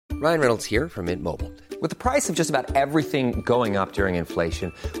Ryan Reynolds here from Mint Mobile. With the price of just about everything going up during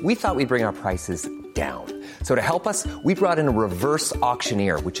inflation, we thought we'd bring our prices down. So to help us, we brought in a reverse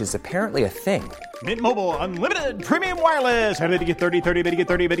auctioneer, which is apparently a thing. Mint Mobile Unlimited Premium Wireless. How to get 30, 30, bit to get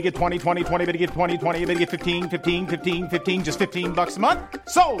 30, bit to get 20, 20, 20, bit to get 20, 20, bit to get 15, 15, 15, 15, just $15 a month?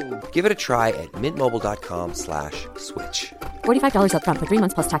 Sold! Give it a try at mintmobile.com/switch. $45 up front for 3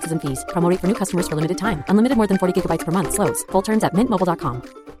 months plus taxes and fees. Promo rate for new customers for limited time. Unlimited more than 40 gigabytes per month. Slows full terms at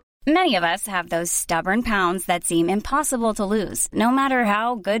mintmobile.com. Many of us have those stubborn pounds that seem impossible to lose, no matter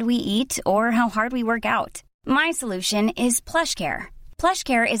how good we eat or how hard we work out. My solution is PlushCare.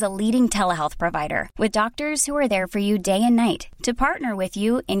 PlushCare is a leading telehealth provider with doctors who are there for you day and night to partner with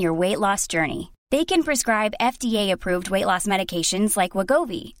you in your weight loss journey. They can prescribe FDA-approved weight loss medications like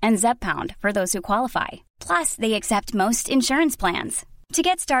Wegovy and Zepbound for those who qualify. Plus, they accept most insurance plans. To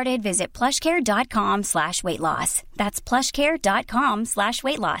get started, visit plushcare.com/weightloss. That's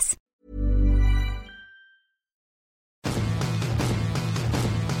plushcare.com/weightloss.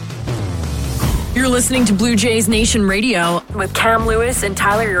 You're listening to Blue Jays Nation Radio with Cam Lewis and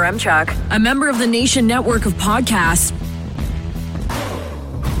Tyler Yaremchuk, a member of the Nation Network of podcasts.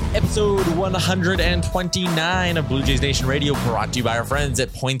 Episode 129 of Blue Jays Nation Radio, brought to you by our friends at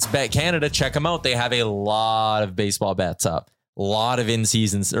PointsBet Canada. Check them out. They have a lot of baseball bets up. A lot of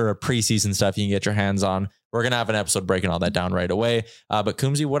in-season or preseason stuff you can get your hands on. We're going to have an episode breaking all that down right away. But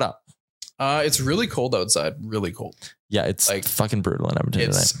Coombsy, what up? It's really cold outside. Really cold. Yeah, it's like fucking brutal in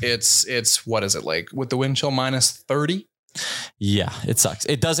Edmonton tonight. It's what is it like with the wind chill minus 30? Yeah, it sucks.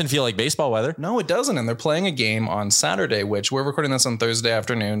 It doesn't feel like baseball weather. No, it doesn't. And they're playing a game on Saturday, which we're recording this on Thursday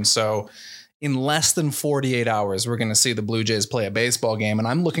afternoon. So in less than 48 hours, we're going to see the Blue Jays play a baseball game. And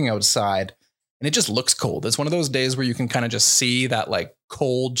I'm looking outside and it just looks cold. It's one of those days where you can kind of just see that like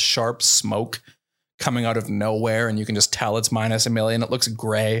cold, sharp smoke coming out of nowhere. And you can just tell it's minus a million. It looks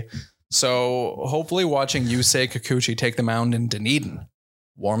gray. So hopefully watching Yusei Kikuchi take the mound in Dunedin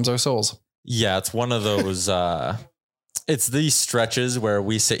warms our souls. Yeah, it's one of those... It's these stretches where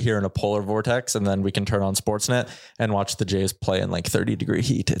we sit here in a polar vortex and then we can turn on Sportsnet and watch the Jays play in like 30-degree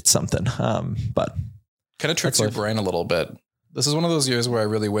heat. It's something. But kind of tricks your brain a little bit. This is one of those years where I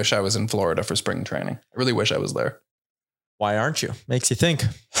really wish I was in Florida for spring training. I really wish I was there. Why aren't you? Makes you think.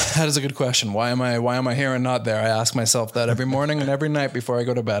 That is a good question. Why am I here and not there? I ask myself that every morning and every night before I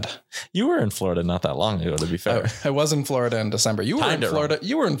go to bed. You were in Florida not that long ago, to be fair. I was in Florida in December. You were in Florida.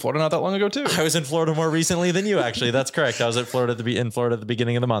 You were in Florida not that long ago too. I was in Florida more recently than you, actually. That's correct. I was in Florida at the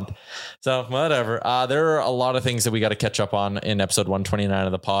beginning of the month. So whatever. There are a lot of things that we got to catch up on in episode 129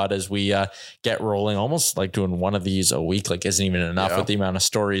 of the pod as we get rolling. Almost like doing one of these a week, like isn't even enough with the amount of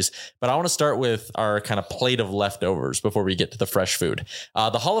stories. But I want to start with our kind of plate of leftovers before we get to the fresh food.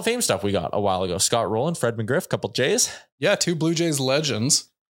 The Hall of Fame stuff we got a while ago. Scott Rowland, Fred McGriff, couple Jays. Yeah, two Blue Jays legends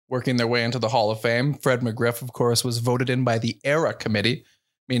working their way into the Hall of Fame. Fred McGriff, of course, was voted in by the ERA committee,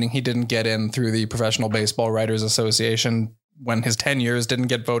 meaning he didn't get in through the Professional Baseball Writers Association when his 10 years didn't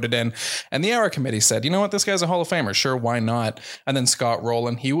get voted in. And the ERA committee said, you know what, this guy's a Hall of Famer. Sure, why not? And then Scott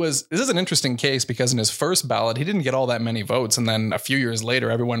Rowland, this is an interesting case because in his first ballot, he didn't get all that many votes. And then a few years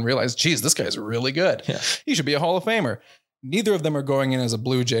later, everyone realized, geez, this guy's really good. Yeah. He should be a Hall of Famer. Neither of them are going in as a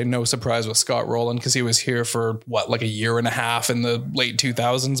Blue Jay. No surprise with Scott Rowland because he was here for like a year and a half in the late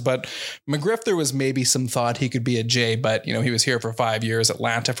 2000s. But McGriff, there was maybe some thought he could be a Jay, but he was here for 5 years,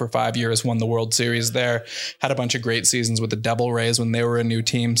 Atlanta for 5 years, won the World Series there, had a bunch of great seasons with the Devil Rays when they were a new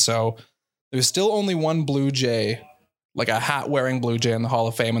team. So there's still only one Blue Jay, like a hat-wearing Blue Jay in the Hall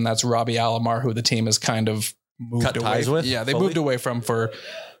of Fame, and that's Robbie Alomar, who the team has kind of moved away with. Yeah, they moved away from for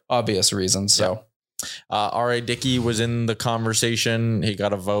obvious reasons. So. Yeah. R.A. Dickey was in the conversation. He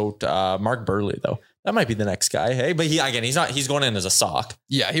got a vote. Mark Burley, though. That might be the next guy. Hey, but he's going in as a Sox.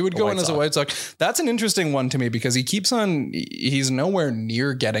 Yeah, he would go in as a White Sox. That's an interesting one to me because he's nowhere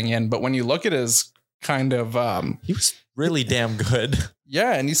near getting in. But when you look at his kind of, he was really damn good.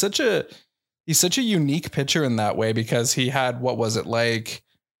 Yeah. And he's such a unique pitcher in that way because he had, what was it like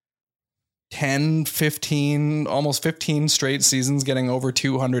 10, 15, almost 15 straight seasons getting over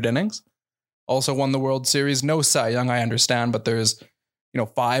 200 innings. Also won the World Series. No Cy Young, I understand, but there's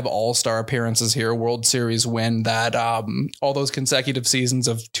 5 All-Star appearances here, World Series win, that all those consecutive seasons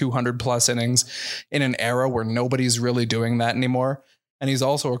of 200 plus innings in an era where nobody's really doing that anymore. And he's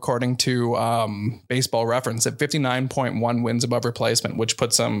also, according to Baseball Reference, at 59.1 wins above replacement, which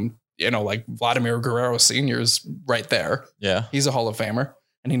puts him, like Vladimir Guerrero Sr.'s right there. Yeah. He's a Hall of Famer.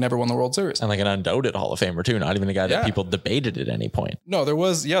 And he never won the World Series. And like an undoubted Hall of Famer too. Not even a guy that people debated at any point. No, it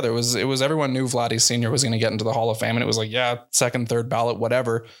was everyone knew Vladdy Sr. was going to get into the Hall of Fame. And it was like, second, third ballot,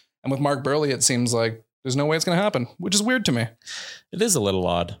 whatever. And with Mark Burley, it seems like there's no way it's going to happen, which is weird to me. It is a little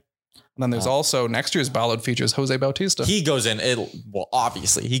odd. And then there's also next year's ballot features Jose Bautista. He goes in.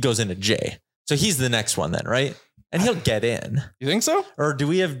 Obviously, he goes into J. So he's the next one then, right? And he'll get in. You think so? Or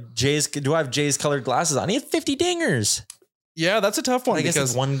do I have Jay's colored glasses on? He had 50 dingers. Yeah, that's a tough one. I guess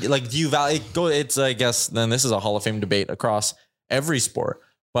because it's one, like, do you value it's, I guess, then this is a Hall of Fame debate across every sport.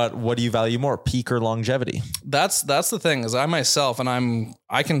 But what do you value more, peak or longevity? That's the thing is I myself, and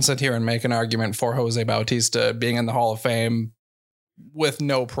I can sit here and make an argument for Jose Bautista being in the Hall of Fame with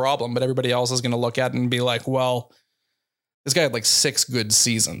no problem, but everybody else is going to look at it and be like, well, this guy had like 6 good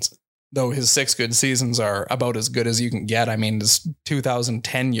seasons, though his 6 good seasons are about as good as you can get. I mean, this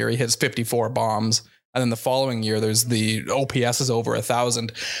 2010 year, he hits 54 bombs. And then the following year, there's the OPS is over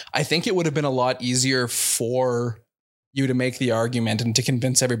 1,000. I think it would have been a lot easier for you to make the argument and to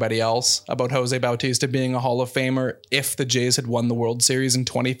convince everybody else about Jose Bautista being a Hall of Famer if the Jays had won the World Series in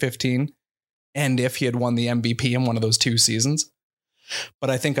 2015 and if he had won the MVP in one of those 2 seasons. But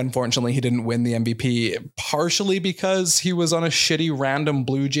I think, unfortunately, he didn't win the MVP partially because he was on a shitty random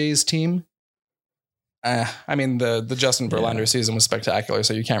Blue Jays team. I mean, the Justin Verlander season was spectacular,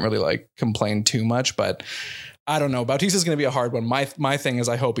 so you can't really like complain too much. But I don't know. Bautista's going to be a hard one. My thing is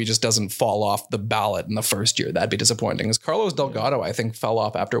I hope he just doesn't fall off the ballot in the first year. That'd be disappointing. As Carlos Delgado, I think, fell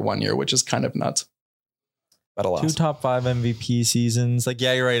off after 1 year, which is kind of nuts. But alas. 2 top 5 MVP seasons. Like,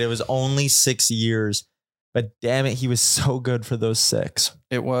 yeah, you're right. It was only 6 years. But damn it, he was so good for those 6.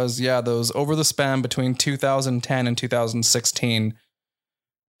 It was, yeah, those over the span between 2010 and 2016,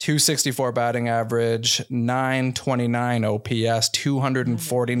 264 batting average, 929 OPS,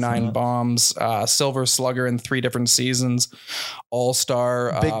 249 bombs, Silver Slugger in 3 different seasons,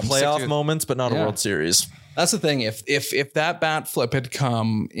 All-Star. Big playoff moments, but not a World Series. That's the thing. If that bat flip had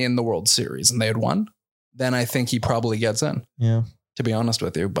come in the World Series and they had won, then I think he probably gets in. Yeah. To be honest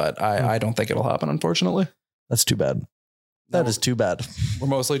with you, but I don't think it'll happen, unfortunately. That's too bad. That is too bad. We're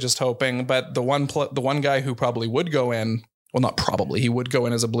mostly just hoping, but the one guy who probably would go in, well, not probably, he would go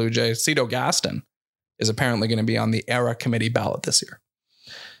in as a Blue Jay, Cito Gaston, is apparently going to be on the ERA committee ballot this year.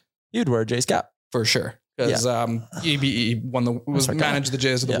 You'd wear a Jays cap. For sure. Because he managed the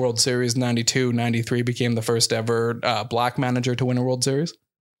Jays to the World Series 92, 93, became the first ever black manager to win a World Series.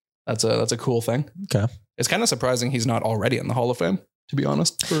 That's a cool thing. Okay. It's kind of surprising he's not already in the Hall of Fame, to be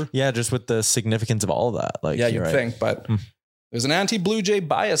honest. Just with the significance of all of that. Like, you'd think, but there's an anti-Blue Jay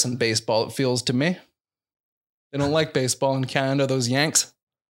bias in baseball, it feels to me. They don't like baseball in Canada, those Yanks.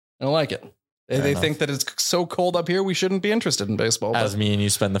 They don't like it. They think that it's so cold up here, we shouldn't be interested in baseball. As me and you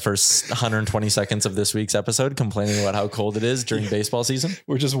spend the first 120 seconds of this week's episode complaining about how cold it is during baseball season.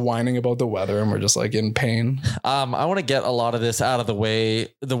 We're just whining about the weather and we're just like in pain. I want to get a lot of this out of the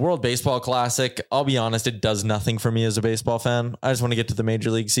way. The World Baseball Classic, I'll be honest, it does nothing for me as a baseball fan. I just want to get to the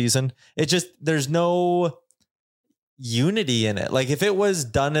Major League season. There's no unity in it. Like, if it was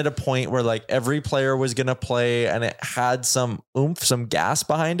done at a point where like every player was going to play and it had some oomph, some gas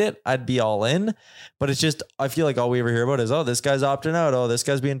behind it, I'd be all in. But it's just, I feel like all we ever hear about is, oh, this guy's opting out. Oh, this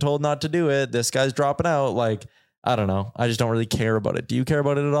guy's being told not to do it. This guy's dropping out. Like, I don't know. I just don't really care about it. Do you care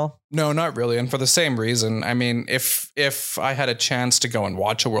about it at all? No, not really. And for the same reason. I mean, if I had a chance to go and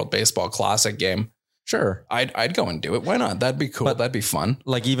watch a World Baseball Classic game, sure, I'd go and do it. Why not? That'd be cool. That'd be fun.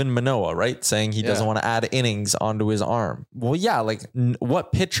 Like even Manoah, right? Saying he doesn't want to add innings onto his arm. Well, yeah, like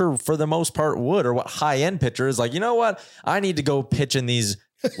what pitcher for the most part would, or what high-end pitcher is like, you know what? I need to go pitch in these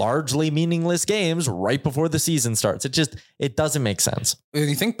largely meaningless games right before the season starts. It doesn't make sense. When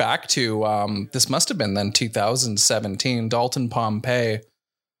you think back to, this must have been then 2017, Dalton Pompey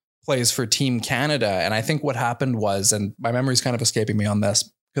plays for Team Canada. And I think what happened was, and my memory's kind of escaping me on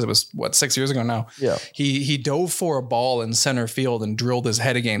this, because it was 6 years ago now. Yeah. He dove for a ball in center field and drilled his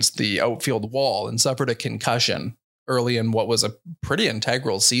head against the outfield wall and suffered a concussion early in what was a pretty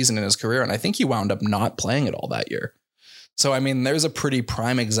integral season in his career. And I think he wound up not playing at all that year. So, I mean, there's a pretty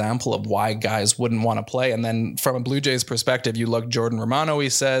prime example of why guys wouldn't want to play. And then from a Blue Jays perspective, you look Jordan Romano, he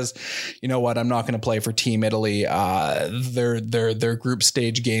says, you know what, I'm not going to play for Team Italy. Their group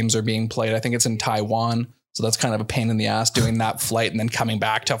stage games are being played. I think it's in Taiwan. So that's kind of a pain in the ass doing that flight and then coming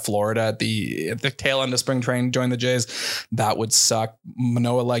back to Florida at the tail end of spring training, join the Jays. That would suck.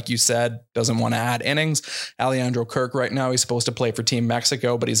 Manoah, like you said, doesn't want to add innings. Alejandro Kirk right now, he's supposed to play for Team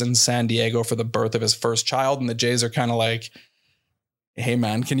Mexico, but he's in San Diego for the birth of his first child. And the Jays are kind of like, hey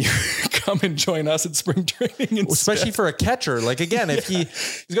man, can you come and join us at spring training instead? Especially for a catcher. Like, again, if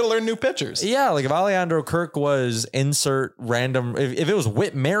he's got to learn new pitchers. Yeah. Like if Alejandro Kirk was insert random, if it was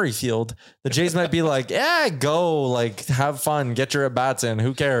Whit Merrifield, the Jays might be like, yeah, go, like have fun, get your at-bats in,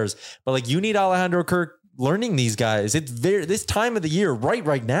 who cares? But like you need Alejandro Kirk learning these guys. It's this time of the year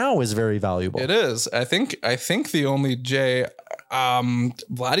right now is very valuable. It is. I think the only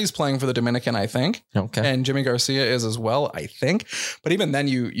Vladdy's playing for the Dominican, I think. Okay. And Jimmy Garcia is as well, I think. But even then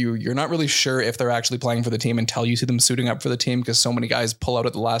you're not really sure if they're actually playing for the team until you see them suiting up for the team, because so many guys pull out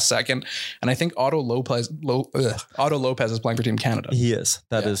at the last second. And I think Otto Lopez is playing for Team Canada. He is.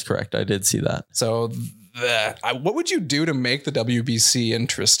 That is correct. I did see that. So what would you do to make the WBC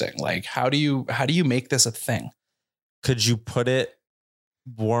interesting? Like, how do you make this a thing? Could you put it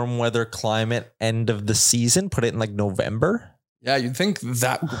warm weather climate end of the season? Put it in like November? Yeah, you'd think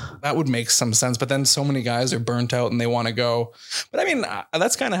that would make some sense, but then so many guys are burnt out and they want to go. But I mean,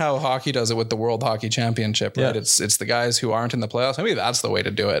 that's kind of how hockey does it with the World Hockey Championship, right? Yeah. It's the guys who aren't in the playoffs. Maybe that's the way to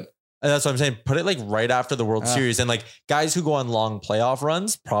do it. And that's what I'm saying. Put it like right after the World Series, and like guys who go on long playoff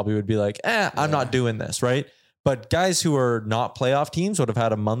runs probably would be like, I'm not doing this, right? But guys who are not playoff teams would have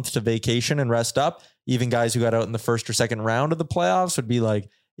had a month to vacation and rest up. Even guys who got out in the first or second round of the playoffs would be like,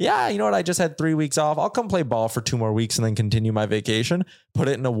 yeah, you know what? I just had 3 weeks off. I'll come play ball for 2 more weeks and then continue my vacation. Put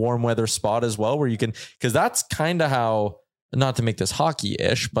it in a warm weather spot as well, where you can, because that's kind of how, not to make this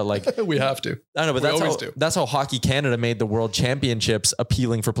hockey-ish, but like we have to. I know, but that's how Hockey Canada made the World Championships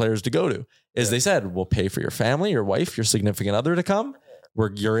appealing for players to go to. Is they said, we'll pay for your family, your wife, your significant other to come. Where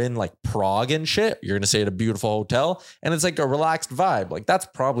you're in like Prague and shit. You're going to stay at a beautiful hotel and it's like a relaxed vibe. Like that's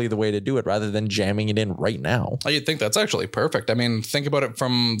probably the way to do it rather than jamming it in right now. You'd think that's actually perfect. I mean, think about it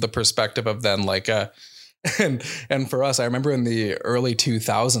from the perspective of then like, and for us, I remember in the early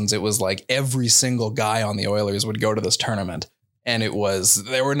 2000s, it was like every single guy on the Oilers would go to this tournament. And they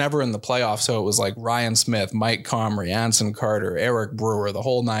were never in the playoffs. So it was like Ryan Smith, Mike Comrie, Anson Carter, Eric Brewer, the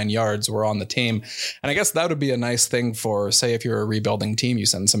whole 9 yards were on the team. And I guess that would be a nice thing for, say, if you're a rebuilding team, you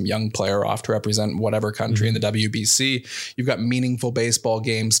send some young player off to represent whatever country in the WBC. You've got meaningful baseball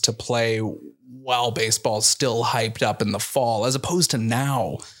games to play while baseball's still hyped up in the fall, as opposed to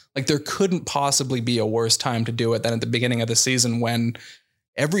now. Like there couldn't possibly be a worse time to do it than at the beginning of the season when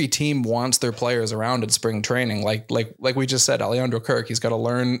every team wants their players around at spring training. Like we just said, Alejandro Kirk, he's got to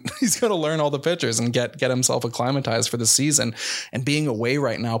learn all the pitchers and get himself acclimatized for the season. And being away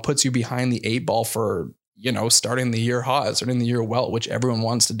right now puts you behind the 8 ball for, starting the year hot, starting the year well, which everyone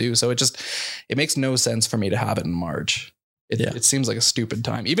wants to do. So it makes no sense for me to have it in March. It seems like a stupid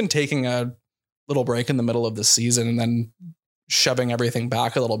time. Even taking a little break in the middle of the season and then shoving everything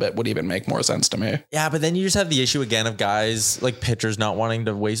back a little bit would even make more sense to me. Yeah, but then you just have the issue again of guys like pitchers not wanting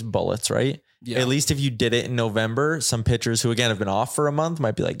to waste bullets, right? Yeah. At least if you did it in November, some pitchers who again have been off for a month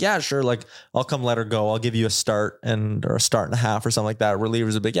might be like, yeah, sure, like I'll come let her go. I'll give you a start or a start and a half or something like that.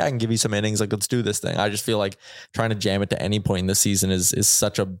 Relievers would be like, yeah, I can give you some innings. Like, let's do this thing. I just feel like trying to jam it to any point in the season is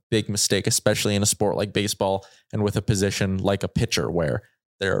such a big mistake, especially in a sport like baseball and with a position like a pitcher where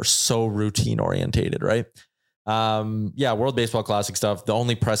they're so routine orientated, right? World Baseball Classic stuff. The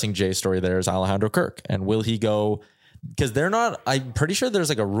only pressing J story there is Alejandro Kirk. And will he go? Because I'm pretty sure there's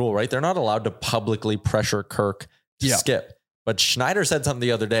like a rule, right? They're not allowed to publicly pressure Kirk to skip. But Schneider said something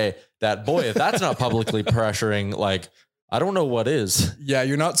the other day that, boy, if that's not publicly pressuring, like, I don't know what is. Yeah,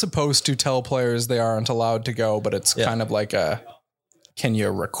 you're not supposed to tell players they aren't allowed to go, but it's kind of like can you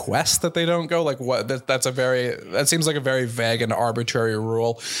request that they don't go? Like what? That seems like a very vague and arbitrary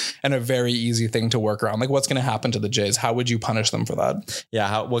rule and a very easy thing to work around. Like what's going to happen to the Jays? How would you punish them for that?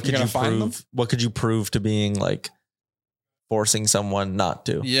 Yeah. What could you prove? What could you prove to being like forcing someone not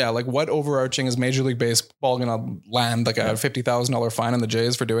to? Yeah. Like what overarching is Major League Baseball going to land like a $50,000 fine on the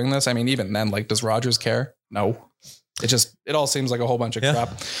Jays for doing this? I mean, even then, like, does Rogers care? No. It all seems like a whole bunch of crap.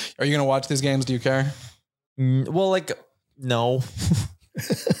 Are you going to watch these games? Do you care? Well, like, no,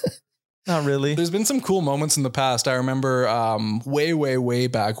 not really. There's been some cool moments in the past. I remember way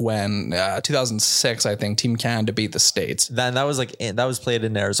back when 2006, I think Team Canada beat the States. Then that was played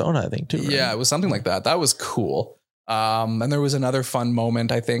in Arizona, I think too. Right? Yeah, it was something like that. That was cool. And there was another fun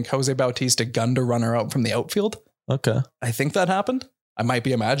moment. I think Jose Bautista gunned a runner out from the outfield. Okay. I think that happened. I might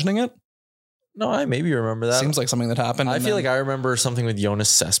be imagining it. No, I maybe remember that. Seems like something that happened. I feel like I remember something with Jonas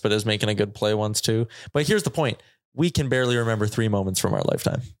Cespedes making a good play once too. But here's the point. We can barely remember 3 moments from our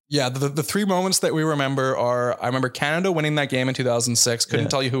lifetime. Yeah, the 3 moments that we remember are, I remember Canada winning that game in 2006. Couldn't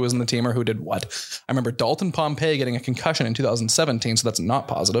tell you who was in the team or who did what. I remember Dalton Pompey getting a concussion in 2017, so that's not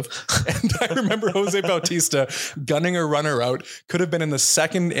positive. And I remember Jose Bautista gunning a runner out. Could have been in the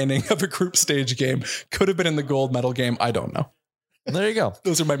second inning of a group stage game. Could have been in the gold medal game. I don't know. There you go.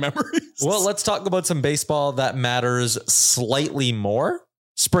 Those are my memories. Well, let's talk about some baseball that matters slightly more.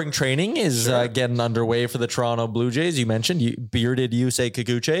 Spring training is getting underway for the Toronto Blue Jays. You mentioned bearded Yusei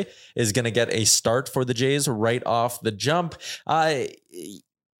Kikuchi is going to get a start for the Jays right off the jump.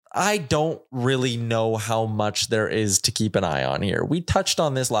 I don't really know how much there is to keep an eye on here. We touched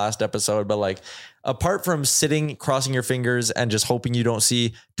on this last episode, but like, apart from sitting, crossing your fingers and just hoping you don't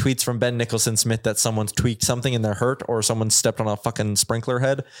see tweets from Ben Nicholson-Smith that someone's tweaked something and they're hurt, or someone stepped on a fucking sprinkler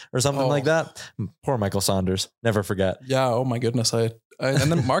head or something like that. Poor Michael Saunders. Never forget. Yeah. Oh my goodness. And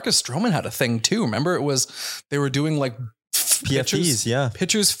then Marcus Stroman had a thing too. Remember, they were doing like PFTs,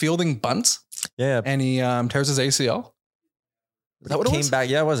 pitchers fielding bunts. Yeah. And he tears his ACL. Is that what it was? Came back.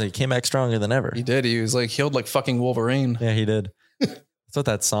 Yeah, it was. He came back stronger than ever. He did. He was like healed like fucking Wolverine. Yeah, he did. That's what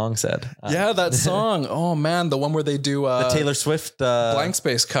that song said. Yeah, that song. Oh man, the one where they do the Taylor Swift Blank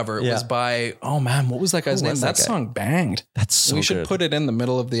Space cover. It was by, oh man, what was that guy's name? That song banged. That's so We should put it in the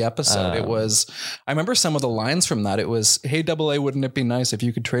middle of the episode. It was, I remember some of the lines from that. It was, hey, AA, wouldn't it be nice if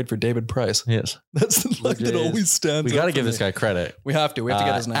you could trade for David Price? Yes. That's the line that always stands. We got to give this guy credit. We have to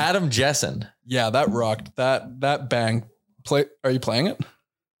get his name. Adam Jessen. Yeah, that rocked. That bang. Are you playing it?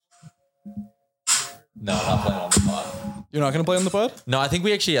 No, I'm not playing on the pod. You're not going to play on the pod? No, I think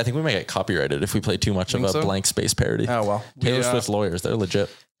we might get copyrighted if we play too much of a Blank Space parody. Oh, well. Taylor Swift lawyers, they're legit.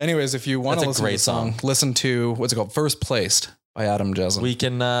 Anyways, if you want to listen to the song, listen to, what's it called? First Placed by Adam Jessen.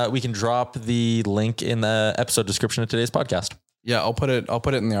 We can drop the link in the episode description of today's podcast. Yeah, I'll put it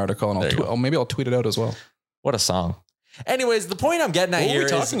in the article, and maybe I'll tweet it out as well. What a song. Anyways, the point I'm getting at here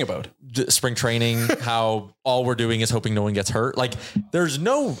is talking about spring training, how all we're doing is hoping no one gets hurt. Like, there's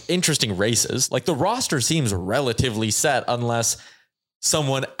no interesting races. Like, the roster seems relatively set unless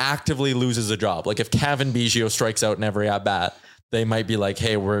someone actively loses a job. Like, if Cavan Biggio strikes out in every at bat, they might be like,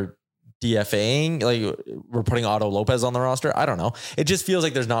 hey, we're DFAing, like we're putting Otto Lopez on the roster. I don't know. It just feels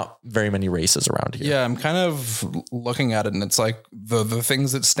like there's not very many races around here. Yeah, I'm kind of looking at it, and it's like the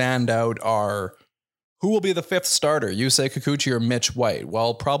things that stand out are, who will be the fifth starter? Yusei Kikuchi or Mitch White?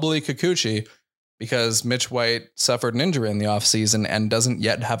 Well, probably Kikuchi, because Mitch White suffered an injury in the offseason and doesn't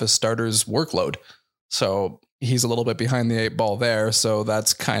yet have a starter's workload. So he's a little bit behind the 8 ball there. So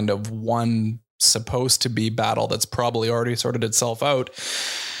that's kind of one supposed to be battle that's probably already sorted itself out.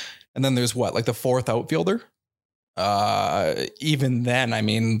 And then there's like the fourth outfielder. Even then, I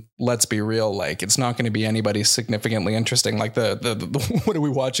mean, let's be real. Like, it's not going to be anybody significantly interesting. Like the what are we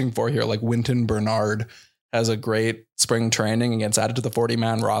watching for here? Like Winton Bernard has a great spring training and gets added to the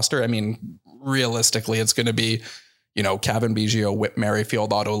 40-man roster. I mean, realistically, it's going to be, Cavan Biggio, Whit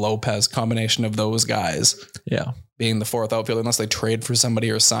Merrifield, Otto Lopez, combination of those guys. Yeah. Being the fourth outfielder, unless they trade for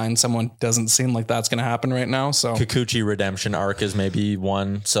somebody or sign someone, doesn't seem like that's going to happen right now. So Kikuchi redemption arc is maybe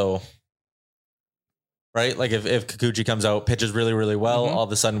one. So, right? Like if Kikuchi comes out, pitches really, really well, all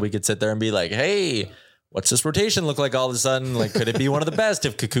of a sudden we could sit there and be like, hey, what's this rotation look like all of a sudden? Like, could it be one of the best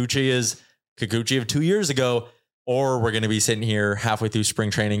if Kikuchi is Kikuchi of 2 years ago? Or we're going to be sitting here halfway through spring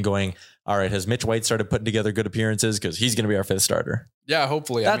training going, all right, has Mitch White started putting together good appearances? Because he's going to be our fifth starter. Yeah,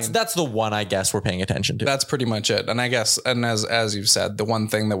 hopefully. That's the one I guess we're paying attention to. That's pretty much it. And I guess, and as you've said, the one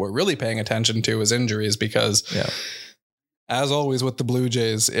thing that we're really paying attention to is injuries, because as always with the Blue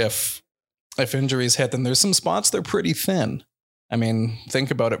Jays, if injuries hit, then there's some spots they're pretty thin. I mean, think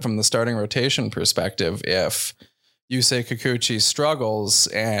about it from the starting rotation perspective. If Yusei Kikuchi struggles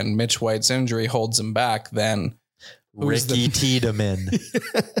and Mitch White's injury holds him back, then Ricky Tiedemann.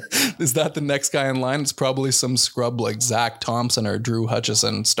 Is that the next guy in line? It's probably some scrub like Zach Thompson or Drew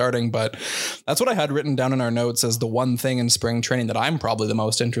Hutchison starting, but that's what I had written down in our notes as the one thing in spring training that I'm probably the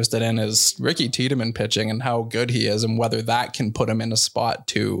most interested in is Ricky Tiedemann pitching and how good he is and whether that can put him in a spot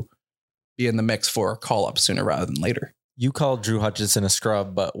to be in the mix for a call-up sooner rather than later. You called Drew Hutchison a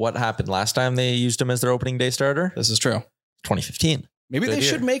scrub, but what happened last time they used him as their opening day starter? This is true. 2015. Maybe they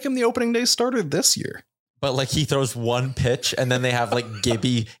should make him the opening day starter this year. But like he throws one pitch and then they have like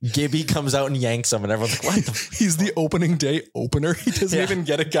Gibby comes out and yanks him and everyone's like, what? He's the opening day opener. He doesn't even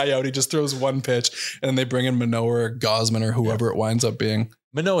get a guy out. He just throws one pitch and then they bring in Manoah or Gosman or whoever it winds up being.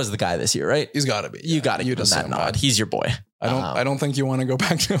 Manoah's the guy this year, right? He's got to be. You got to give him that nod. He's your boy. I don't think you want to go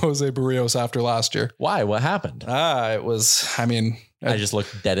back to Jose Barrios after last year. Why? What happened? I just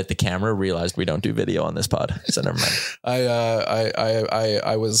looked dead at the camera, realized we don't do video on this pod. So never mind.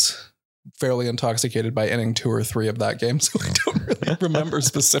 I was fairly intoxicated by inning 2 or 3 of that game, so I don't really remember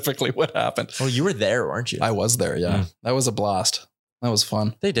specifically what happened. Oh, you were there, weren't you? I was there, yeah. That was a blast. That was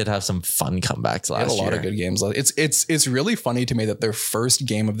fun. They did have some fun comebacks last year. They had a lot of good games. It's really funny to me that their first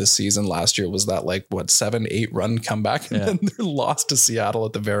game of the season last year was that 7-8 run comeback, and then their loss to Seattle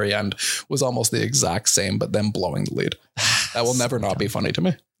at the very end was almost the exact same, but them blowing the lead. That will never not be funny to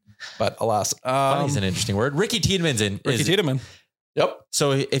me. But alas, funny is an interesting word. Ricky Tiedemann's in. Ricky Tiedemann. Yep.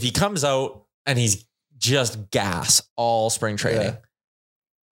 So if he comes out and he's just gas all spring training,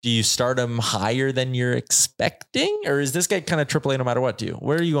 Do you start him higher than you're expecting? Or is this guy kind of AAA no matter what?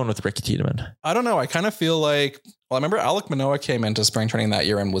 Where are you going with Ricky Tiedemann? I don't know. I kind of feel like, I remember Alek Manoah came into spring training that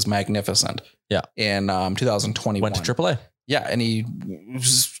year and was magnificent. Yeah. In 2021. Went to AAA. Yeah. And he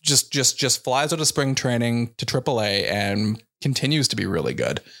just flies out of spring training to AAA and continues to be really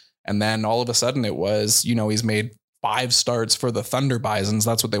good. And then all of a sudden it was, he's made 5 starts for the Thunder Bisons.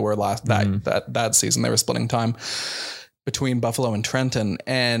 That's what they were that season. They were splitting time between Buffalo and Trenton.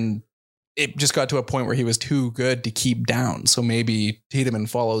 And it just got to a point where he was too good to keep down. So maybe Tiedemann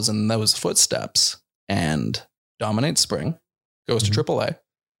follows in those footsteps and dominates spring, goes to AAA,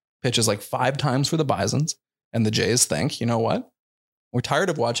 pitches like 5 times for the Bisons. And the Jays think, you know what? We're tired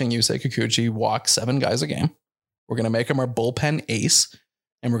of watching Yusei Kikuchi walk 7 guys a game. We're going to make him our bullpen ace.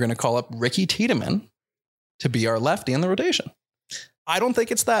 And we're going to call up Ricky Tiedemann to be our lefty in the rotation. I don't think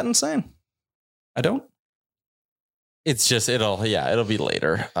it's that insane. I don't. It's just, it'll be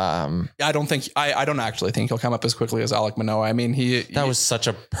later. I don't actually think he'll come up as quickly as Alek Manoah. I mean, that was such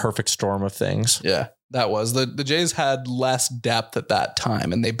a perfect storm of things. Yeah, that was the Jays had less depth at that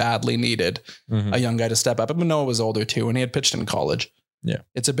time and they badly needed a young guy to step up. And Manoah was older too, and he had pitched in college. Yeah,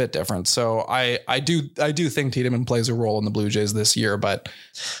 it's a bit different. So I do think Tiedemann plays a role in the Blue Jays this year, but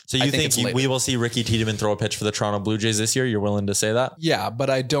so you think we will see Ricky Tiedemann throw a pitch for the Toronto Blue Jays this year? You're willing to say that? Yeah,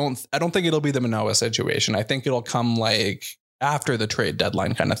 but I don't think it'll be the Manoah situation. I think it'll come like after the trade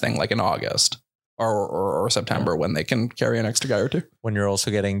deadline kind of thing, like in August or September, when they can carry an extra guy or two. When you're also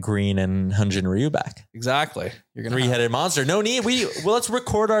getting Green and Hyunjin Ryu back. Exactly. You're gonna 3-headed monster. No need. Let's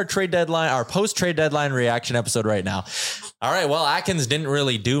record our post trade deadline reaction episode right now. All right. Well, Atkins didn't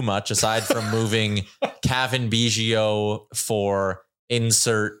really do much aside from moving Cavan Biggio for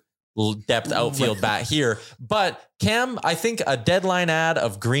insert depth outfield bat here. But Cam, I think a deadline ad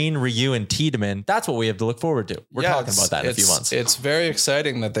of Green, Ryu, and Tiedemann, that's what we have to look forward to. We're talking about that in a few months. It's very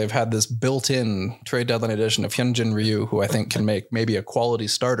exciting that they've had this built-in trade deadline edition of Hyunjin Ryu, who I think can make maybe a quality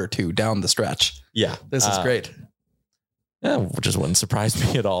start or two down the stretch. Yeah. This is great. Yeah, which just wouldn't surprise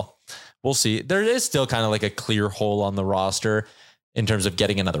me at all. We'll see. There is still kind of like a clear hole on the roster in terms of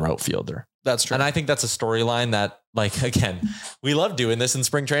getting another outfielder. That's true. And I think that's a storyline that, like, again, we love doing this in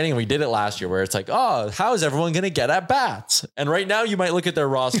spring training. And we did it last year where it's like, oh, how is everyone going to get at bats? And right now you might look at their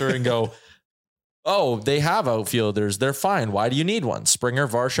roster and go, oh, they have outfielders. They're fine. Why do you need one? Springer,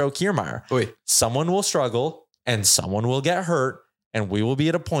 Varsho, Kiermaier. Oy. Someone will struggle and someone will get hurt. And we will be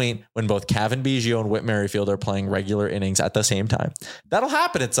at a point when both Cavan Biggio and Whit Merrifield are playing regular innings at the same time. That'll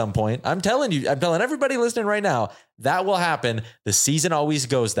happen at some point. I'm telling everybody listening right now, that will happen. The season always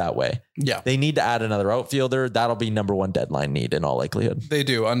goes that way. Yeah. They need to add another outfielder. That'll be number one deadline need in all likelihood. They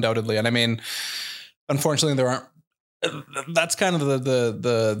do, undoubtedly. And I mean, unfortunately, there aren't. That's kind of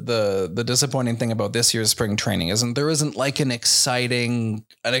the disappointing thing about this year's spring training, there isn't like an exciting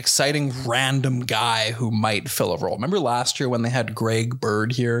random guy who might fill a role. Remember last year when they had Greg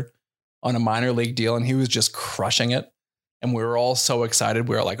Bird here on a minor league deal and he was just crushing it, and we were all so excited.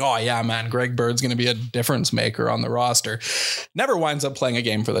 We were like, oh yeah, man, Greg Bird's going to be a difference maker on the roster. Never winds up playing a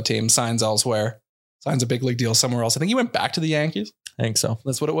game for the team, signs elsewhere, signs a big league deal somewhere else. I think he went back to the Yankees. I think so.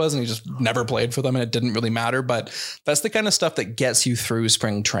 That's what it was. And he just never played for them and it didn't really matter. But that's the kind of stuff that gets you through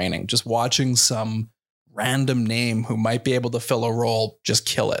spring training. Just watching some random name who might be able to fill a role, just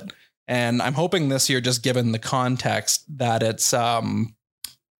kill it. And I'm hoping this year, just given the context, that it's, oh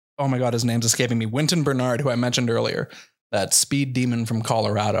my God, his name's escaping me. Winton Bernard, who I mentioned earlier, that speed demon from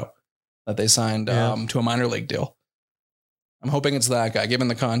Colorado that they signed to a minor league deal. I'm hoping it's that guy, given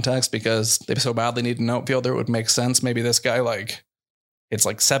the context, because they so badly need an outfielder. It would make sense. Maybe this guy, it's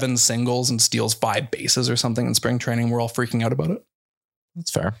like 7 singles and steals 5 bases or something in spring training. We're all freaking out about it.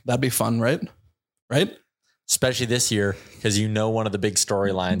 That's fair. That'd be fun, right? Right? Especially this year, because one of the big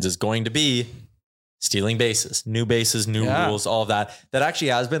storylines is going to be stealing bases, new rules, all of that. That actually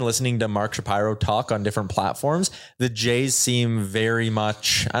has been listening to Mark Shapiro talk on different platforms. The Jays seem very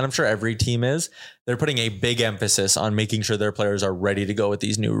much, and I'm sure every team is, they're putting a big emphasis on making sure their players are ready to go with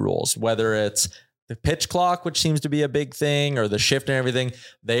these new rules, whether it's the pitch clock, which seems to be a big thing, or the shift and everything.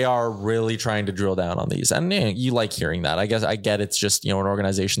 They are really trying to drill down on these. And you like hearing that. I guess I get it's just, an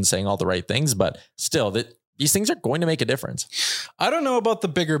organization saying all the right things, but still these things are going to make a difference. I don't know about the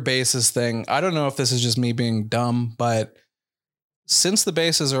bigger bases thing. I don't know if this is just me being dumb, but since the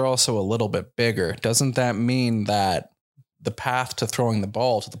bases are also a little bit bigger, doesn't that mean that the path to throwing the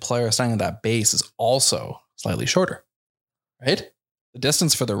ball to the player standing at that base is also slightly shorter, right? The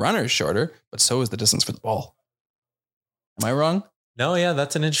distance for the runner is shorter, but so is the distance for the ball. Am I wrong? No, yeah,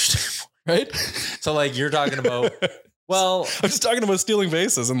 that's an interesting right? So you're talking about, well, I'm just talking about stealing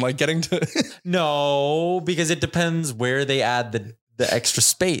bases and getting to. No, because it depends where they add the extra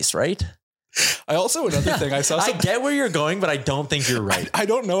space, right? I also, another thing I saw. I get where you're going, but I don't think you're right. I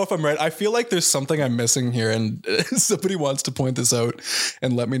don't know if I'm right. I feel like there's something I'm missing here, and somebody wants to point this out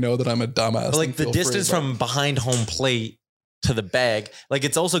and let me know that I'm a dumbass. Like the distance from behind home plate to the bag, like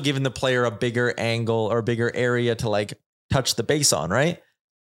it's also giving the player a bigger angle or bigger area to like touch the base on, right?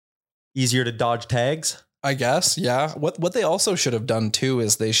 Easier to dodge tags. I guess, yeah. What they also should have done too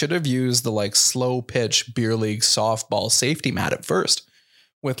is they should have used the like slow pitch beer league softball safety mat at first,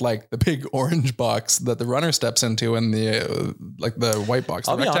 with like the big orange box that the runner steps into and the like the white box.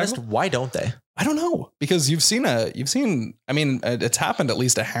 I'll be honest, why don't they? I don't know, because you've seen, I mean, it's happened at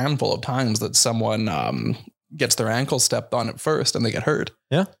least a handful of times that someone gets their ankle stepped on at first and they get hurt.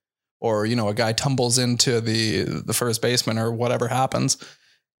 Yeah. Or, you know, a guy tumbles into the first baseman or whatever happens.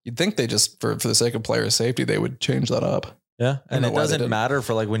 You'd think they just, for the sake of player safety, they would change that up. Yeah. And it doesn't matter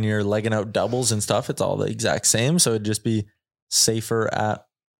for like when you're legging out doubles and stuff, it's all the exact same. So it'd just be safer at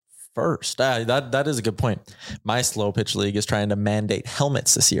first. That is a good point. My slow pitch league is trying to mandate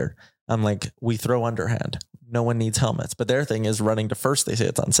helmets this year. I'm like, we throw underhand. No one needs helmets. But their thing is running to first. They say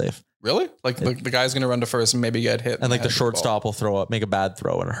it's unsafe. Really? Like the guy's going to run to first and maybe get hit. And like the shortstop will throw up, make a bad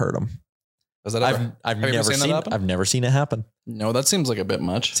throw and hurt him. Does that ever? I've never seen it happen. No, that seems like a bit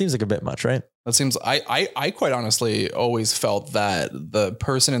much. Seems like a bit much, right? That seems, I quite honestly always felt that the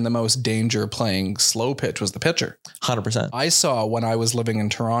person in the most danger playing slow pitch was the pitcher. 100%. I saw when I was living in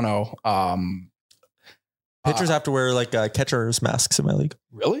Toronto, pitchers have to wear like catcher's masks in my league.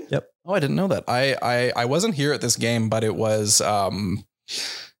 Really? Yep. Oh, I didn't know that. I wasn't here at this game, but it was, I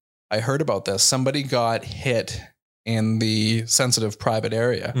heard about this. Somebody got hit in the sensitive private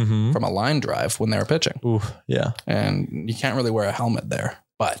area from a line drive when they were pitching. Ooh, yeah. And you can't really wear a helmet there,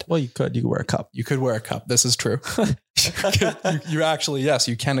 but well, you could wear a cup. You could wear a cup. This is true. you actually, yes,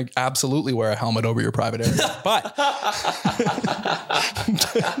 you can absolutely wear a helmet over your private area, but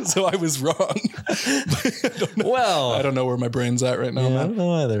so I was wrong. I don't know where my brain's at right now, man. I don't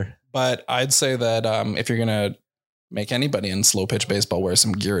know either. But I'd say that if you're going to make anybody in slow pitch baseball wear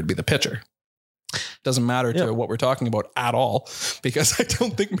some gear, it'd be the pitcher. Doesn't matter to what we're talking about at all, because I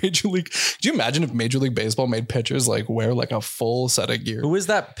don't think Major League. Could you imagine if Major League Baseball made pitchers like wear like a full set of gear? Who is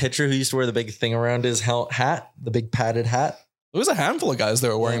that pitcher who used to wear the big thing around his hat, the big padded hat? There was a handful of guys that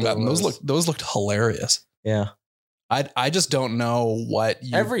were wearing that, and those looked hilarious. Yeah. I just don't know what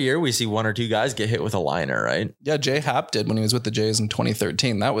every year we see one or two guys get hit with a liner, right? Yeah, Jay Happ did when he was with the Jays in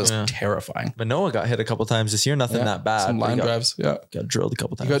 2013. That was terrifying. But Noah got hit a couple times this year. Nothing that bad. Some line drives. Yeah. Got drilled a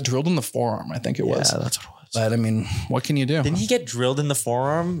couple times. He got drilled in the forearm, I think it was. Yeah, that's what it was. But I mean, what can you do? Didn't he get drilled in the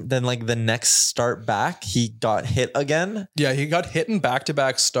forearm? Then like the next start back, he got hit again. Yeah, he got hit in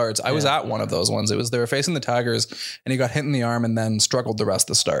back-to-back starts. I was at one of those ones. They were facing the Tigers and he got hit in the arm and then struggled the rest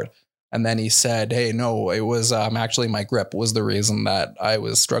of the start. And then he said, hey, no, it was actually my grip was the reason that I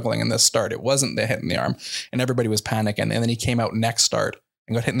was struggling in this start. It wasn't the hit in the arm. And everybody was panicking. And then he came out next start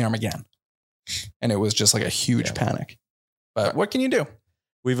and got hit in the arm again. And it was just like a huge panic. But what can you do?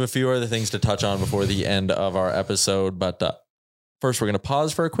 We have a few other things to touch on before the end of our episode. But first, we're going to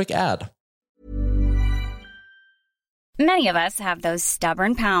pause for a quick ad. Many of us have those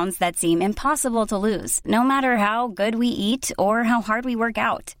stubborn pounds that seem impossible to lose, no matter how good we eat or how hard we work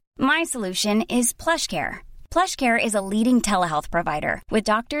out. My solution is PlushCare. PlushCare is a leading telehealth provider with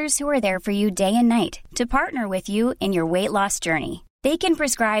doctors who are there for you day and night to partner with you in your weight loss journey. They can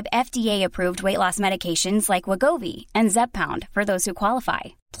prescribe FDA-approved weight loss medications like Wegovy and Zepbound for those who qualify.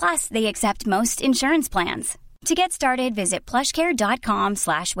 Plus, they accept most insurance plans. To get started, visit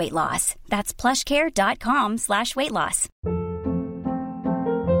plushcare.com/weightloss. That's plushcare.com/weightloss.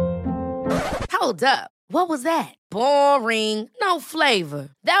 Hold up. What was that? Boring. No flavor.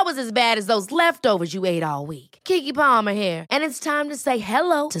 That was as bad as those leftovers you ate all week. Keke Palmer here, and it's time to say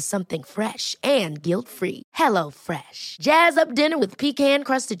hello to something fresh and guilt-free. HelloFresh. Jazz up dinner with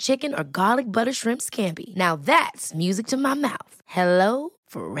pecan-crusted chicken or garlic butter shrimp scampi. Now that's music to my mouth.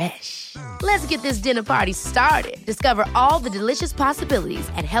 HelloFresh. Let's get this dinner party started. Discover all the delicious possibilities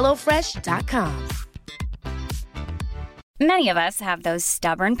at HelloFresh.com. Many of us have those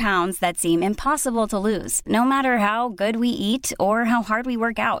stubborn pounds that seem impossible to lose, no matter how good we eat or how hard we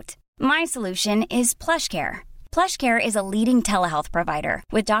work out. My solution is PlushCare. PlushCare is a leading telehealth provider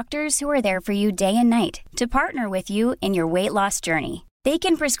with doctors who are there for you day and night to partner with you in your weight loss journey. They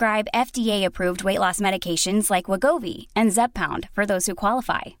can prescribe FDA-approved weight loss medications like Wegovy and Zepbound for those who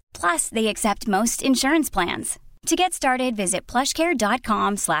qualify. Plus, they accept most insurance plans. To get started, visit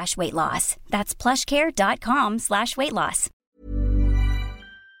plushcare.com/weightloss. That's plushcare.com/weightloss.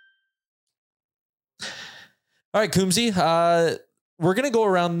 All right, Coombsy. we're going to go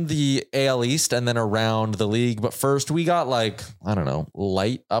around the AL East and then around the league. But first, we got light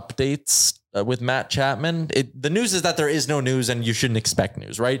updates with Matt Chapman. The news is that there is no news and you shouldn't expect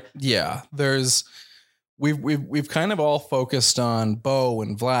news, right? Yeah, we've kind of all focused on Bo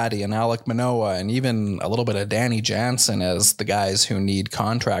and Vladdy and Alek Manoah and even a little bit of Danny Jansen as the guys who need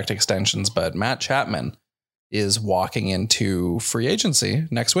contract extensions. But Matt Chapman is walking into free agency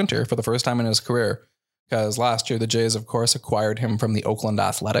next winter for the first time in his career. Because last year, the Jays, of course, acquired him from the Oakland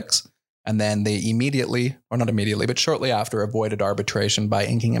Athletics. And then they shortly after avoided arbitration by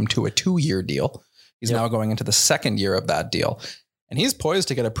inking him to a 2-year deal. He's now going into the second year of that deal. And he's poised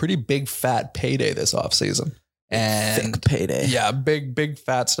to get a pretty big fat payday this offseason. And thick payday. Yeah, big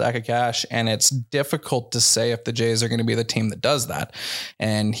fat stack of cash. And it's difficult to say if the Jays are going to be the team that does that.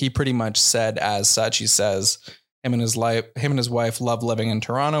 And he pretty much said as such, he says, him and his wife love living in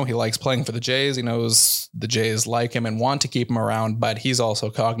Toronto. He likes playing for the Jays. He knows the Jays like him and want to keep him around, but he's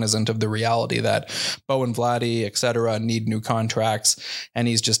also cognizant of the reality that Bo and Vladdy, et cetera, need new contracts, and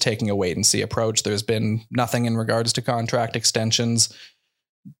he's just taking a wait and see approach. There's been nothing in regards to contract extensions.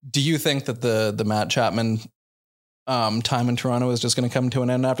 Do you think that the Matt Chapman time in Toronto is just going to come to an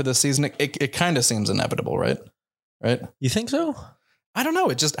end after this season? It kind of seems inevitable, right? Right? You think so? I don't know.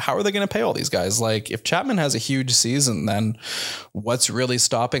 It just, how are they going to pay all these guys? Like, if Chapman has a huge season, then what's really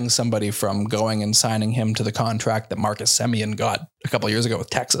stopping somebody from going and signing him to the contract that Marcus Semien got a couple of years ago with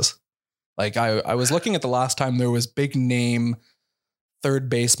Texas? Like, I was looking at the last time there was big name third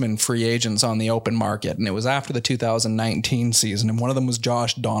baseman free agents on the open market, and it was after the 2019 season. And one of them was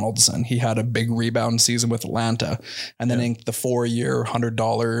Josh Donaldson. He had a big rebound season with Atlanta, and then inked the 4-year,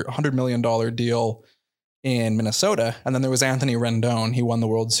 $100 million deal in Minnesota. And then there was Anthony Rendon. He won the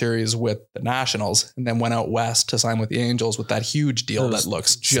World Series with the Nationals and then went out west to sign with the Angels with that huge deal that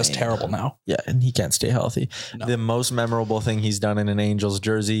looks just terrible now. Yeah, and he can't stay healthy. No. The most memorable thing he's done in an Angels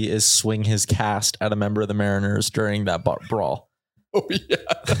jersey is swing his cast at a member of the Mariners during that brawl. Oh yeah.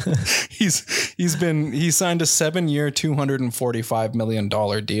 He signed a 7-year, $245 million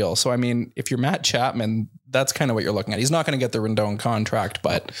deal. So, I mean, if you're Matt Chapman, that's kind of what you're looking at. He's not going to get the Rendon contract,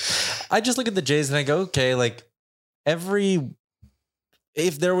 but I just look at the Jays and I go, okay, like if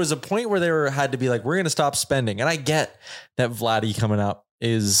there was a point where they had to be like, we're going to stop spending. And I get that Vladdy coming up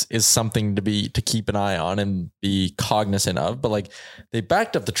is something to keep an eye on and be cognizant of, but like they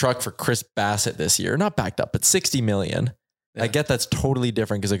backed up the truck for Chris Bassett this year, not backed up, but $60 million. Yeah. I get that's totally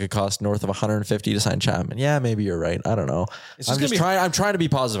different because it could cost north of 150 to sign Chapman. Yeah, maybe you're right. I don't know. I'm trying to be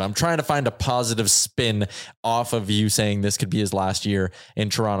positive. I'm trying to find a positive spin off of you saying this could be his last year in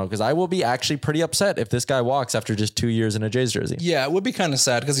Toronto, because I will be actually pretty upset if this guy walks after just 2 years in a Jays jersey. Yeah, it would be kind of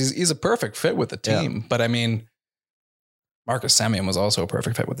sad because he's a perfect fit with the team. Yeah. But I mean, Marcus Semien was also a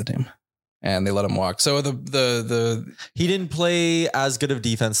perfect fit with the team, and they let him walk. So he didn't play as good of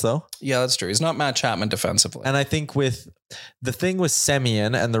defense though. Yeah, that's true. He's not Matt Chapman defensively. And I think with the thing with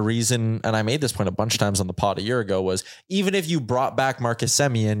Semien, and the reason, and I made this point a bunch of times on the pod a year ago, was even if you brought back Marcus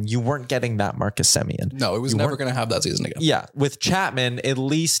Semien, you weren't getting that Marcus Semien. No, it was never going to have that season again. Yeah. With Chapman, at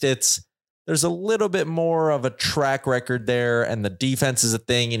least there's a little bit more of a track record there, and the defense is a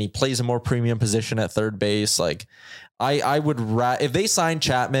thing, and he plays a more premium position at third base. Like I would if they signed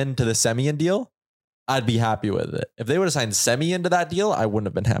Chapman to the Semien deal, I'd be happy with it. If they would have signed Semien to that deal, I wouldn't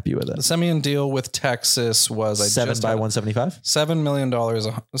have been happy with it. The Semien deal with Texas was $7 by $175. $7 million.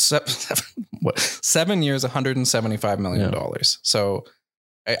 7 years, $175 million. Yeah. So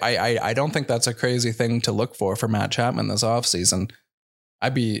I don't think that's a crazy thing to look for Matt Chapman this offseason. I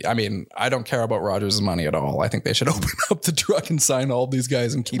don't care about Rogers' money at all. I think they should open up the truck and sign all these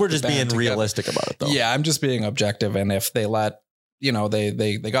guys and keep. We're just being realistic about it, though. Yeah, I'm just being objective. And if they let, they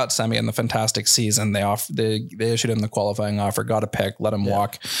got Semien in the fantastic season. They issued him the qualifying offer, got a pick, let him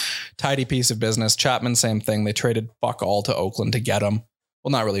walk. Tidy piece of business. Chapman, same thing. They traded fuck all to Oakland to get him.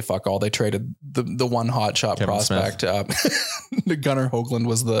 Well, not really fuck all. They traded the one hot shot Kevin prospect. Gunnar Hoagland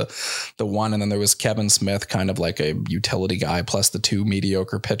was the one, and then there was Kevin Smith, kind of like a utility guy, plus the 2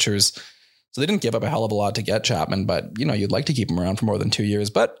 mediocre pitchers. So they didn't give up a hell of a lot to get Chapman, but you'd like to keep him around for more than 2 years.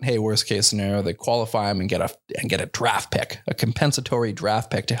 But hey, worst case scenario, they qualify him and get a draft pick, a compensatory draft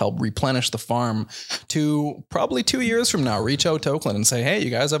pick to help replenish the farm to probably 2 years from now. Reach out to Oakland and say, hey,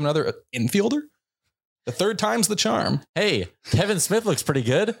 you guys have another infielder? The third time's the charm. Hey, Kevin Smith looks pretty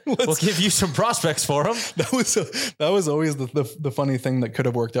good. We'll give you some prospects for him. That was always the funny thing that could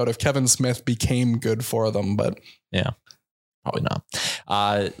have worked out if Kevin Smith became good for them, but yeah. Probably not.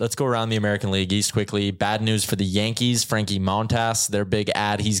 Let's go around the American League East quickly. Bad news for the Yankees. Frankie Montas, their big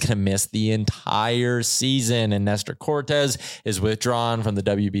ad, he's going to miss the entire season. And Nestor Cortez is withdrawn from the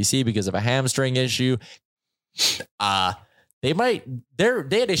WBC because of a hamstring issue. they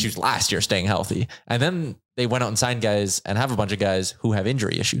had issues last year staying healthy. And then they went out and signed guys and have a bunch of guys who have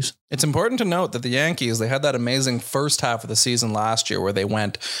injury issues. It's important to note that the Yankees, they had that amazing first half of the season last year where they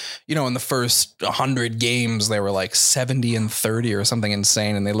went, in the first 100 games, they were like 70-30 or something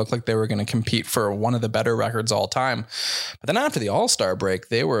insane. And they looked like they were going to compete for one of the better records all time. But then after the All-Star break,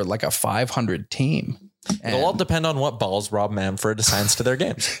 they were like a 500 team. It'll all depend on what balls Rob Manfred assigns to their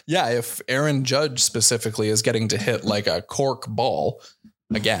games. Yeah, if Aaron Judge specifically is getting to hit like a cork ball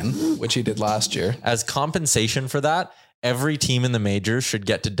again, which he did last year. As compensation for that, every team in the majors should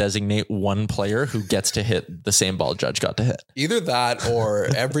get to designate one player who gets to hit the same ball Judge got to hit. Either that or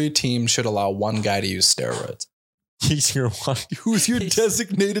every team should allow one guy to use steroids. He's your one. Who's your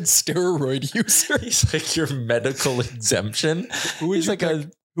designated steroid user? He's like your medical exemption. Who would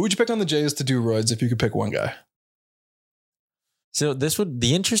you pick on the Jays to do roids if you could pick one guy? So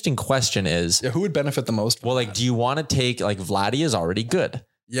the interesting question is, who would benefit the most? Well, do you want to take Vladdy is already good.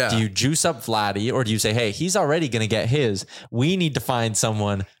 Yeah. Do you juice up Vladdy or do you say, hey, he's already going to get his. We need to find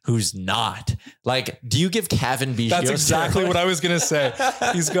someone who's not. Do you give Cavan Biggio? That's exactly what I was going to say.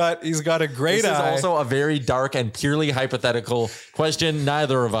 He's got a great eye. This is also a very dark and purely hypothetical question.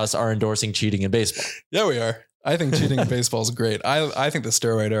 Neither of us are endorsing cheating in baseball. Yeah, we are. I think cheating in baseball is great. I think the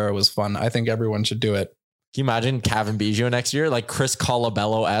steroid era was fun. I think everyone should do it. Can you imagine Cavan Biggio next year? Like Chris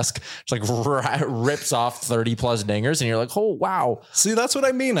Colabello-esque, just rips off 30 plus dingers and you're like, oh, wow. See, that's what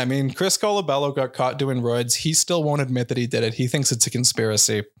I mean. Chris Colabello got caught doing roids. He still won't admit that he did it. He thinks it's a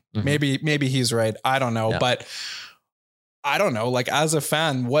conspiracy. Mm-hmm. Maybe he's right. I don't know. Yeah. But I don't know. As a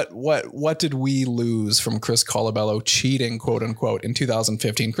fan, what did we lose from Chris Colabello cheating, quote unquote, in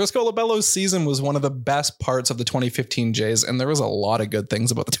 2015? Chris Colabello's season was one of the best parts of the 2015 Jays, and there was a lot of good things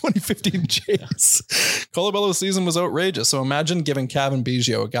about the 2015 Jays. Colabello's season was outrageous. So imagine giving Cavan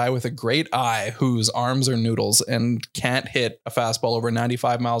Biggio, a guy with a great eye whose arms are noodles and can't hit a fastball over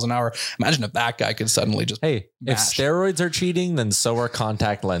 95 miles an hour. Imagine if that guy could suddenly just if steroids are cheating, then so are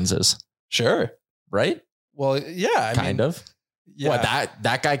contact lenses. Sure. Right? Well, yeah, kind of. Yeah. What,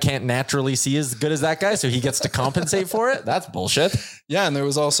 that guy can't naturally see as good as that guy, so he gets to compensate for it? That's bullshit. Yeah, and there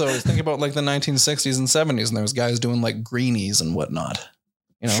was also, think about the 1960s and 70s, and there was guys doing greenies and whatnot.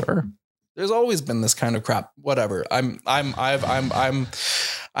 Sure. There's always been this kind of crap. Whatever. I'm an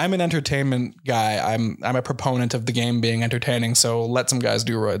entertainment guy. I'm a proponent of the game being entertaining. So let some guys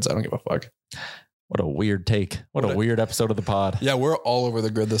do roids. I don't give a fuck. What a weird take. What a weird episode of the pod. Yeah, we're all over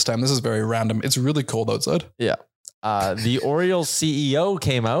the grid this time. This is very random. It's really cold outside. Yeah. The Orioles CEO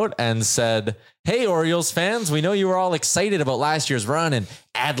came out and said, hey, Orioles fans, we know you were all excited about last year's run and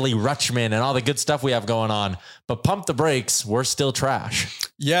Adley Rutschman and all the good stuff we have going on, but pump the brakes. We're still trash.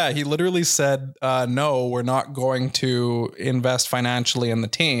 Yeah, he literally said, no, we're not going to invest financially in the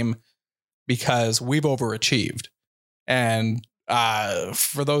team because we've overachieved. And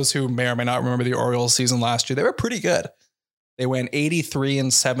for those who may or may not remember the Orioles season last year, they were pretty good. They went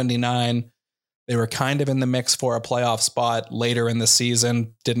 83-79. They were kind of in the mix for a playoff spot later in the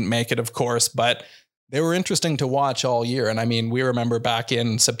season. Didn't make it, of course, but they were interesting to watch all year. And we remember back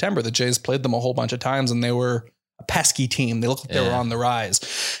in September, the Jays played them a whole bunch of times and they were a pesky team. They looked like they were on the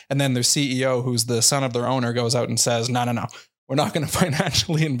rise. And then their CEO, who's the son of their owner, goes out and says, no, we're not going to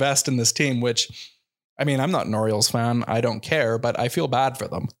financially invest in this team, which, I'm not an Orioles fan. I don't care, but I feel bad for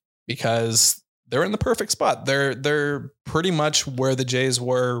them because they're in the perfect spot. They're pretty much where the Jays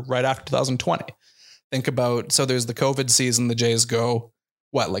were right after 2020. Think about, so there's the COVID season. The Jays go,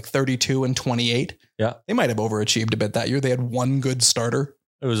 32-28? Yeah. They might have overachieved a bit that year. They had one good starter.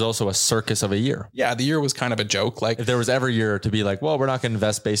 It was also a circus of a year. Yeah, the year was kind of a joke. If there was ever a year to be we're not going to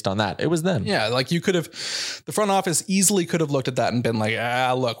invest based on that. It was then. Yeah, you could have, the front office easily could have looked at that and been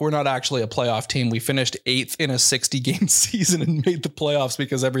look, we're not actually a playoff team. We finished 8th in a 60-game season and made the playoffs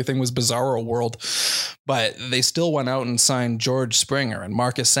because everything was bizarro world. But they still went out and signed George Springer and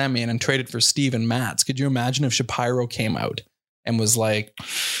Marcus Semien and traded for Steven Matz. Could you imagine if Shapiro came out and was like,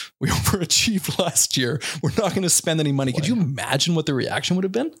 we overachieved last year. We're not going to spend any money. Could you imagine what the reaction would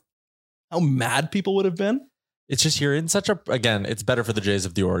have been? How mad people would have been? It's just you're in such again, it's better for the Jays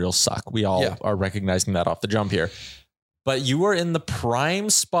if the Orioles suck. We all are recognizing that off the jump here. But you are in the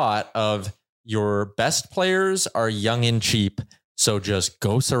prime spot of your best players are young and cheap. So just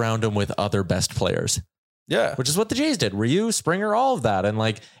go surround them with other best players. Yeah. Which is what the Jays did. Ryu, Springer, all of that. And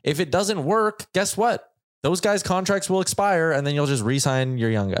if it doesn't work, guess what? Those guys' contracts will expire and then you'll just re-sign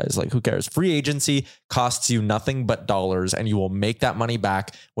your young guys. Who cares? Free agency costs you nothing but dollars and you will make that money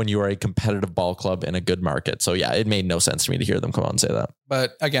back when you are a competitive ball club in a good market. So yeah, it made no sense to me to hear them come out and say that.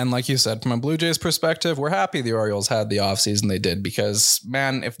 But again, like you said, from a Blue Jays perspective, we're happy the Orioles had the offseason they did because,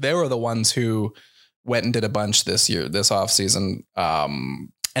 man, if they were the ones who went and did a bunch this offseason,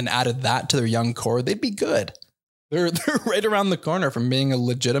 and added that to their young core, they'd be good. They're right around the corner from being a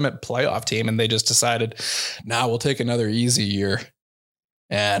legitimate playoff team, and they just decided, we'll take another easy year,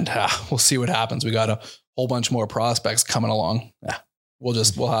 and we'll see what happens. We got a whole bunch more prospects coming along.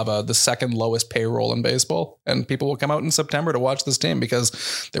 We'll have the second lowest payroll in baseball, and people will come out in September to watch this team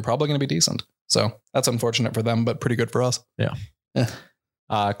because they're probably going to be decent. So that's unfortunate for them, but pretty good for us. Yeah.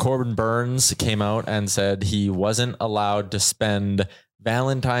 Corbin Burns came out and said he wasn't allowed to spend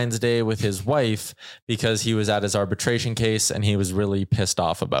Valentine's Day with his wife because he was at his arbitration case and he was really pissed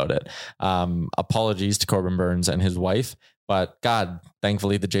off about it. Apologies to Corbin Burns and his wife. But God,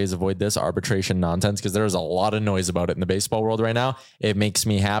 thankfully the Jays avoid this arbitration nonsense because there's a lot of noise about it in the baseball world right now. It makes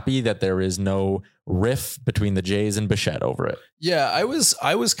me happy that there is no riff between the Jays and Bichette over it. Yeah, I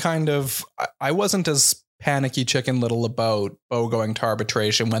wasn't as panicky chicken little about Bo going to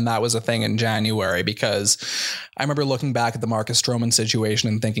arbitration when that was a thing in January, because I remember looking back at the Marcus Stroman situation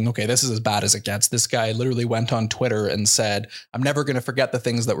and thinking, okay, this is as bad as it gets. This guy literally went on Twitter and said, I'm never going to forget the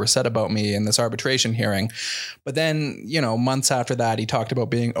things that were said about me in this arbitration hearing. But then, months after that, he talked about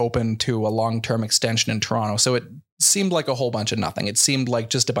being open to a long-term extension in Toronto. So it seemed like a whole bunch of nothing. It seemed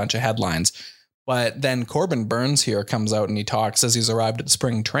like just a bunch of headlines. But then Corbin Burns here comes out and he talks as he's arrived at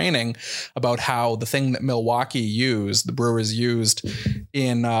spring training about how the thing that the Brewers used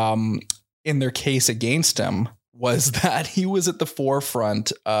in their case against him was that he was at the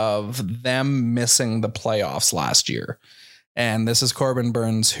forefront of them missing the playoffs last year. And this is Corbin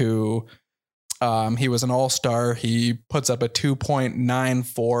Burns, who he was an all-star. He puts up a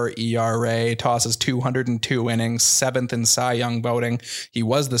 2.94 ERA, tosses 202 innings, 7th in Cy Young voting. He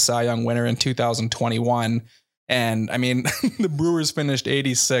was the Cy Young winner in 2021. And I mean, the Brewers finished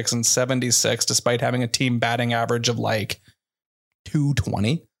 86 and 76 despite having a team batting average of like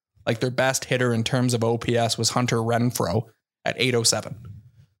 220. Like their best hitter in terms of OPS was Hunter Renfroe at 807.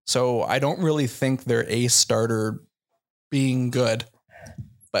 So I don't really think their ace starter being good,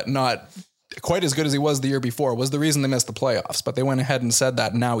 but not quite as good as he was the year before, was the reason they missed the playoffs. But they went ahead and said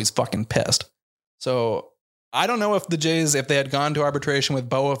that, and now he's fucking pissed. So I don't know if the Jays, if they had gone to arbitration with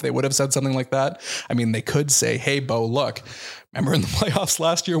Bo, if they would have said something like that. I mean, they could say, hey, Bo, look, remember in the playoffs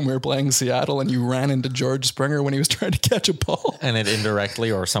last year when we were playing Seattle and you ran into George Springer when he was trying to catch a ball? And it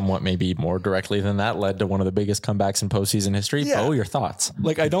indirectly, or somewhat maybe more directly than that, led to one of the biggest comebacks in postseason history. Yeah. Bo, your thoughts?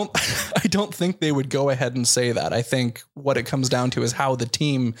 Like, I don't think they would go ahead and say that. I think what it comes down to is how the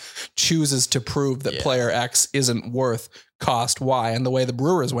team chooses to prove that player X isn't worth cost Y. And the way the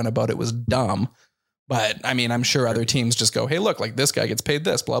Brewers went about it was dumb. But I mean, I'm sure other teams just go, hey, look, like this guy gets paid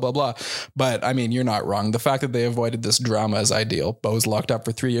this, blah, blah, blah. But I mean, you're not wrong. The fact that they avoided this drama is ideal. Bo's locked up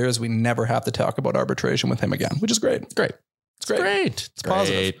for 3 years. We never have to talk about arbitration with him again, which is great. It's great. It's great. It's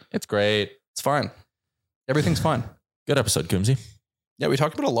positive. It's great. It's fine. Everything's fine. Good episode, Coombsy. Yeah, we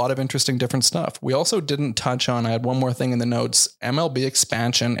talked about a lot of interesting different stuff. We also didn't touch on, I had one more thing in the notes, MLB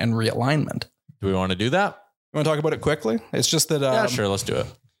expansion and realignment. Do we want to do that? You want to talk about it quickly? It's just that... yeah, sure. Let's do it.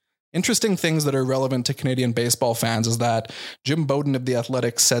 Interesting things that are relevant to Canadian baseball fans is that Jim Bowden of The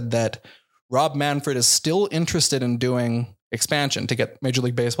Athletic said that Rob Manfred is still interested in doing expansion to get Major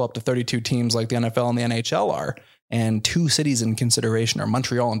League Baseball up to 32 teams like the NFL and the NHL are. And 2 cities in consideration are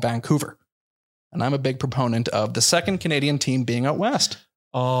Montreal and Vancouver. And I'm a big proponent of the second Canadian team being out west.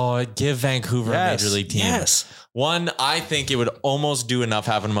 Oh, give Vancouver a Major League team. Yes. One, I think it would almost do enough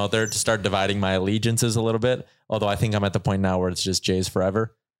having them out there to start dividing my allegiances a little bit. Although I think I'm at the point now where it's just Jays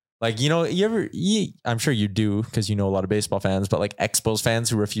forever. Like, you know, I'm sure you do because you know a lot of baseball fans, but like Expos fans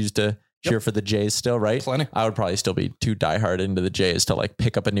who refuse to cheer for the Jays still, right? Plenty. I would probably still be too diehard into the Jays to like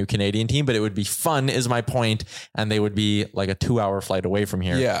pick up a new Canadian team, but it would be fun is my point. And they would be like a 2-hour flight away from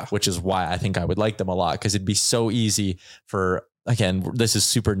here, which is why I think I would like them a lot because it'd be so easy for, again, this is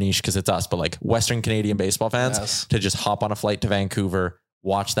super niche because it's us, but like Western Canadian baseball fans to just hop on a flight to Vancouver,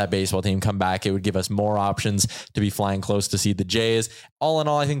 watch that baseball team come back. It would give us more options to be flying close to see the Jays. All in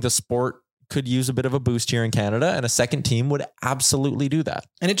all, I think the sport could use a bit of a boost here in Canada, and a second team would absolutely do that.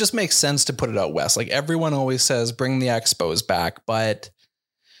 And it just makes sense to put it out west. Like everyone always says, bring the Expos back. But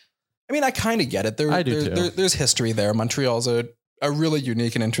I mean, I kind of get it. There's history there. Montreal's a really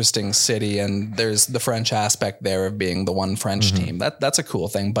unique and interesting city. And there's the French aspect there of being the one French team. That's a cool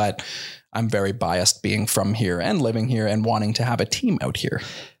thing. But I'm very biased being from here and living here and wanting to have a team out here.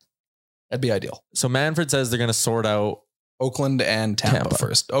 That'd be ideal. So Manfred says they're going to sort out Oakland and Tampa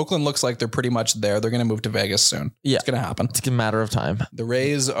first. Oakland looks like they're pretty much there. They're going to move to Vegas soon. Yeah. It's going to happen. It's a matter of time. The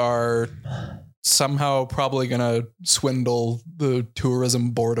Rays are somehow probably going to swindle the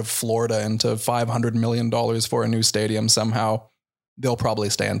tourism board of Florida into $500 million for a new stadium somehow. they'll probably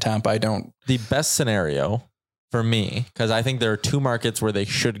stay in Tampa. The best scenario for me, because I think there are two markets where they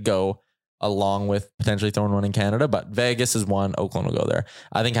should go along with potentially throwing one in Canada, but Vegas is one, Oakland will go there.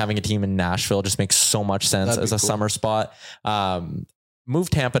 I think having a team in Nashville just makes so much sense as a summer spot. Move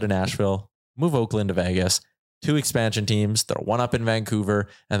Tampa to Nashville, move Oakland to Vegas, 2 expansion teams. They're one up in Vancouver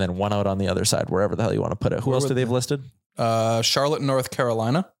and then one out on the other side, wherever the hell you want to put it. Who else do they have listed? Charlotte, North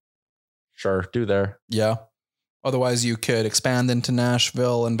Carolina. Sure, do there. Yeah. Otherwise, you could expand into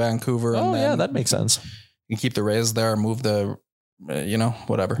Nashville and Vancouver. Oh, yeah, that makes sense. You keep the Rays there, move the,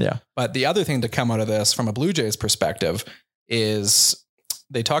 whatever. Yeah. But the other thing to come out of this from a Blue Jays perspective is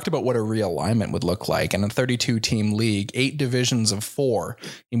they talked about what a realignment would look like in a 32-team league, 8 divisions of 4,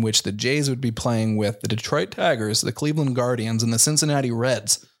 in which the Jays would be playing with the Detroit Tigers, the Cleveland Guardians, and the Cincinnati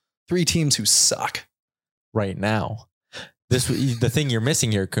Reds. 3 teams who suck. Right now. The thing you're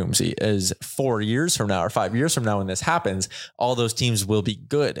missing here, Coombsy, is 4 years from now or 5 years from now when this happens, all those teams will be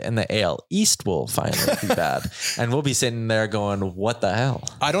good and the AL East will finally be bad. And we'll be sitting there going, what the hell?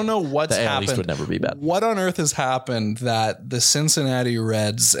 I don't know what's happened. The AL East would never be bad. What on earth has happened that the Cincinnati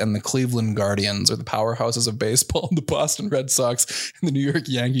Reds and the Cleveland Guardians are the powerhouses of baseball, and the Boston Red Sox and the New York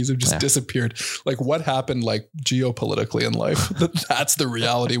Yankees have just disappeared? Like, what happened like geopolitically in life? That's the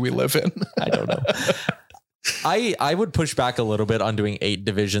reality we live in. I don't know. I would push back a little bit on doing 8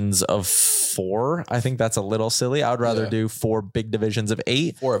 divisions of 4. I think that's a little silly. I would rather do 4 big divisions of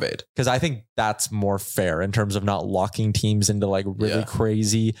 8. 4 of 8. Because I think that's more fair in terms of not locking teams into like really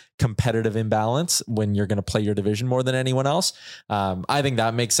crazy competitive imbalance when you're going to play your division more than anyone else. I think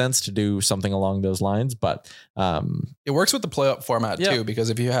that makes sense to do something along those lines. But it works with the playoff format too, because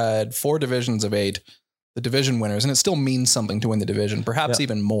if you had 4 divisions of 8, the division winners, and it still means something to win the division, perhaps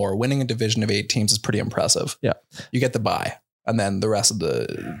even more. Winning a division of 8 teams is pretty impressive. Yeah. You get the bye, and then the rest of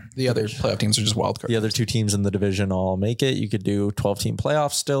the other playoff teams are just wild cards. The other 2 teams in the division all make it. You could do 12-team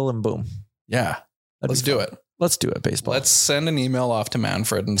playoffs still, and boom. Yeah. Let's do it. Let's do it, baseball. Let's send an email off to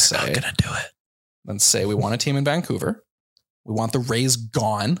Manfred and say, I'm going to do it. Let's say we want a team in Vancouver. We want the Rays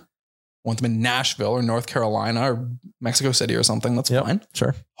gone. We want them in Nashville or North Carolina or Mexico City or something. That's fine.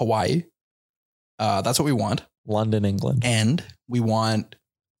 Sure. Hawaii. That's what we want. London, England. And we want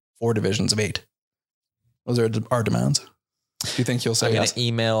 4 divisions of 8. Those are our demands. Do you think you'll say I'm yes? Going to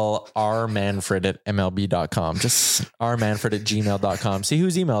email rmanfred@mlb.com. Just rmanfred@gmail.com. See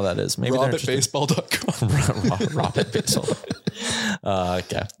whose email that is. Maybe rob@baseball.com. Rob at baseball.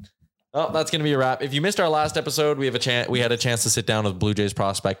 Okay. Well, that's going to be a wrap. If you missed our last episode, we had a chance to sit down with Blue Jays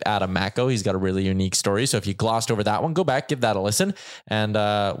prospect Adam Macko. He's got a really unique story. So if you glossed over that one, go back, give that a listen. And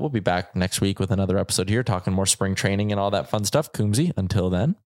we'll be back next week with another episode here, talking more spring training and all that fun stuff. Coombsy, until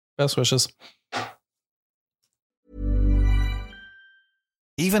then. Best wishes.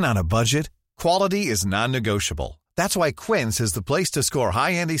 Even on a budget, quality is non-negotiable. That's why Quince is the place to score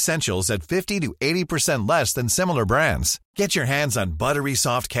high-end essentials at 50 to 80% less than similar brands. Get your hands on buttery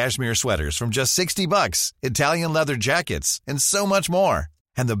soft cashmere sweaters from just $60, Italian leather jackets, and so much more.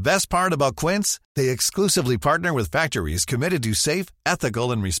 And the best part about Quince, they exclusively partner with factories committed to safe,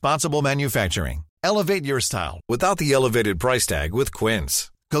 ethical, and responsible manufacturing. Elevate your style without the elevated price tag with Quince.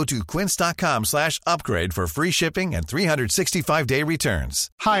 Go to quince.com/upgrade for free shipping and 365-day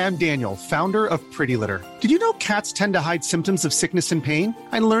returns. Hi, I'm Daniel, founder of Pretty Litter. Did you know cats tend to hide symptoms of sickness and pain?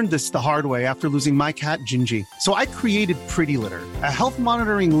 I learned this the hard way after losing my cat, Gingy. So I created Pretty Litter, a health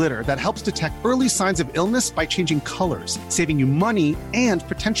monitoring litter that helps detect early signs of illness by changing colors, saving you money and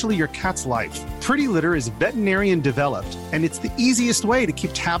potentially your cat's life. Pretty Litter is veterinarian developed, and it's the easiest way to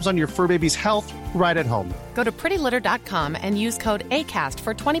keep tabs on your fur baby's health right at home. Go to prettylitter.com and use code ACAST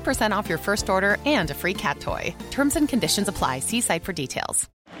for 20% off your first order and a free cat toy. Terms and conditions apply. See site for details.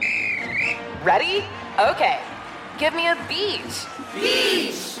 Ready? Okay. Give me a beach.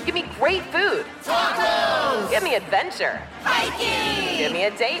 Beach. Give me great food. Tacos. Give me adventure. Hiking. Give me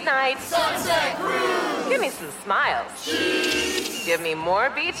a date night. Sunset cruise. Give me some smiles. Cheese. Give me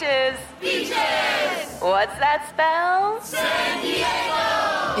more beaches. Beaches. What's that spell? San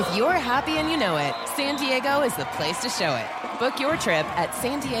Diego. If you're happy and you know it, San Diego is the place to show it. Book your trip at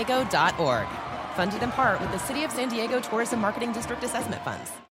sandiego.org. Funded in part with the City of San Diego Tourism Marketing District Assessment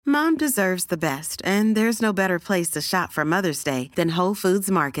Funds. Mom deserves the best, and there's no better place to shop for Mother's Day than Whole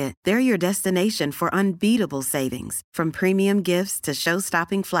Foods Market. They're your destination for unbeatable savings, from premium gifts to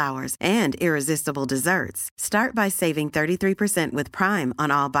show-stopping flowers and irresistible desserts. Start by saving 33% with Prime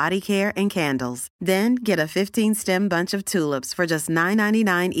on all body care and candles. Then get a 15-stem bunch of tulips for just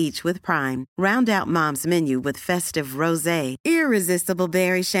 $9.99 each with Prime. Round out Mom's menu with festive rosé, irresistible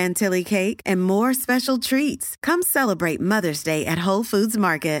berry chantilly cake, and more special treats. Come celebrate Mother's Day at Whole Foods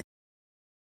Market.